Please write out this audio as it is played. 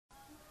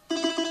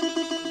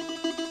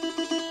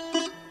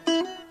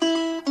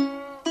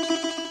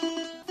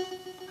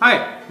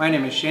My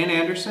name is Shane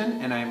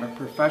Anderson, and I am a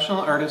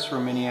professional artist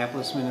from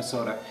Minneapolis,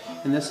 Minnesota,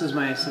 and this is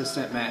my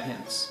assistant, Matt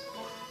Hintz.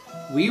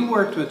 We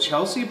worked with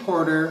Chelsea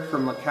Porter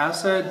from La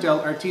Casa del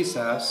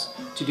Artistas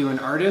to do an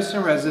artist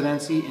in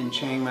residency in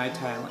Chiang Mai,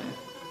 Thailand.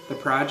 The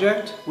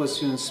project was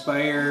to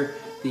inspire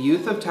the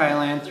youth of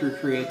Thailand through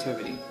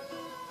creativity.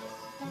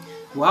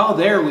 While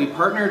there, we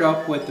partnered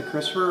up with the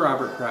Christopher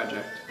Robert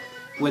Project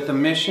with a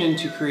mission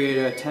to create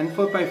a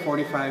 10-foot by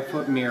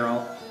 45-foot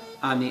mural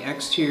on the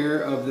exterior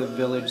of the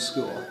village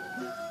school.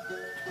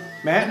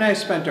 Matt and I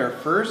spent our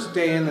first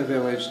day in the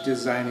village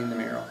designing the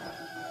mural.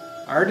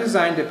 Our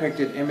design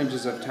depicted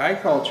images of Thai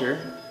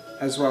culture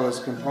as well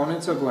as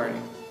components of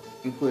learning,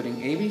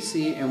 including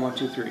ABC and 1,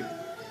 2, 3,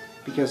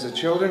 because the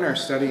children are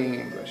studying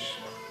English.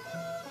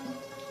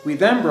 We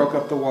then broke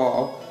up the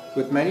wall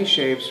with many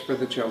shapes for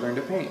the children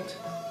to paint.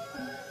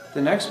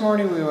 The next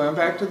morning we went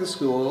back to the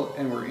school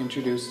and were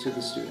introduced to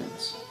the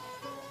students.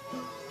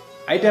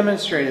 I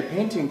demonstrated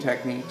painting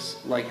techniques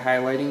like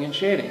highlighting and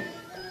shading.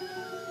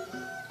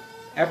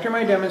 After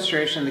my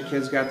demonstration, the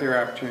kids got their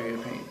opportunity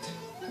to paint.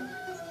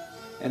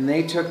 And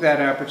they took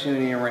that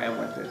opportunity and ran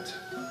with it.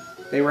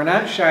 They were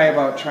not shy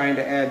about trying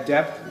to add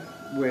depth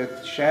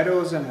with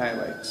shadows and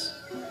highlights.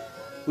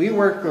 We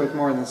worked with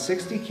more than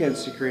 60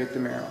 kids to create the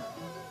mural.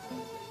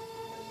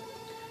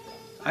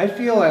 I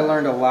feel I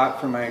learned a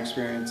lot from my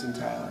experience in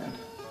Thailand.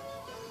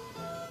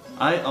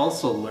 I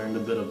also learned a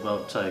bit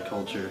about Thai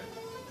culture.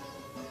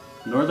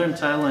 Northern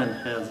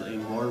Thailand has a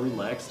more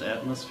relaxed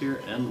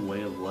atmosphere and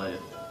way of life.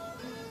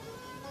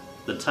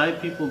 The Thai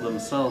people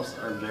themselves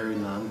are very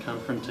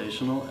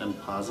non-confrontational and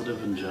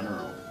positive in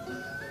general.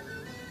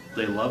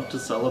 They love to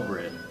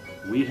celebrate.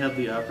 We had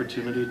the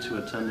opportunity to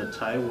attend a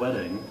Thai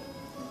wedding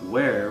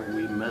where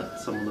we met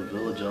some of the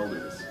village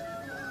elders.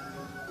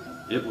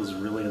 It was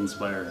really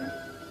inspiring.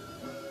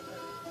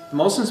 The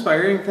most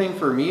inspiring thing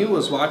for me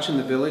was watching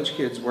the village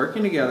kids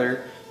working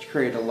together to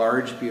create a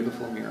large,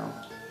 beautiful mural.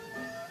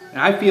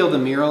 And I feel the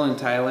mural in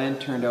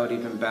Thailand turned out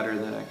even better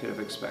than I could have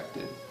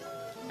expected.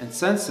 And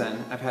since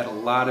then, I've had a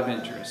lot of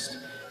interest,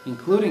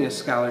 including a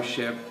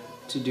scholarship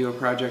to do a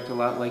project a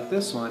lot like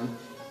this one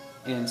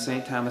in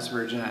St. Thomas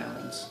Virgin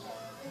Islands.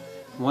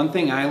 One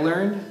thing I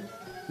learned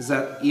is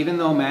that even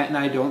though Matt and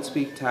I don't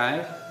speak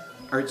Thai,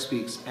 art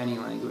speaks any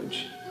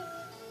language.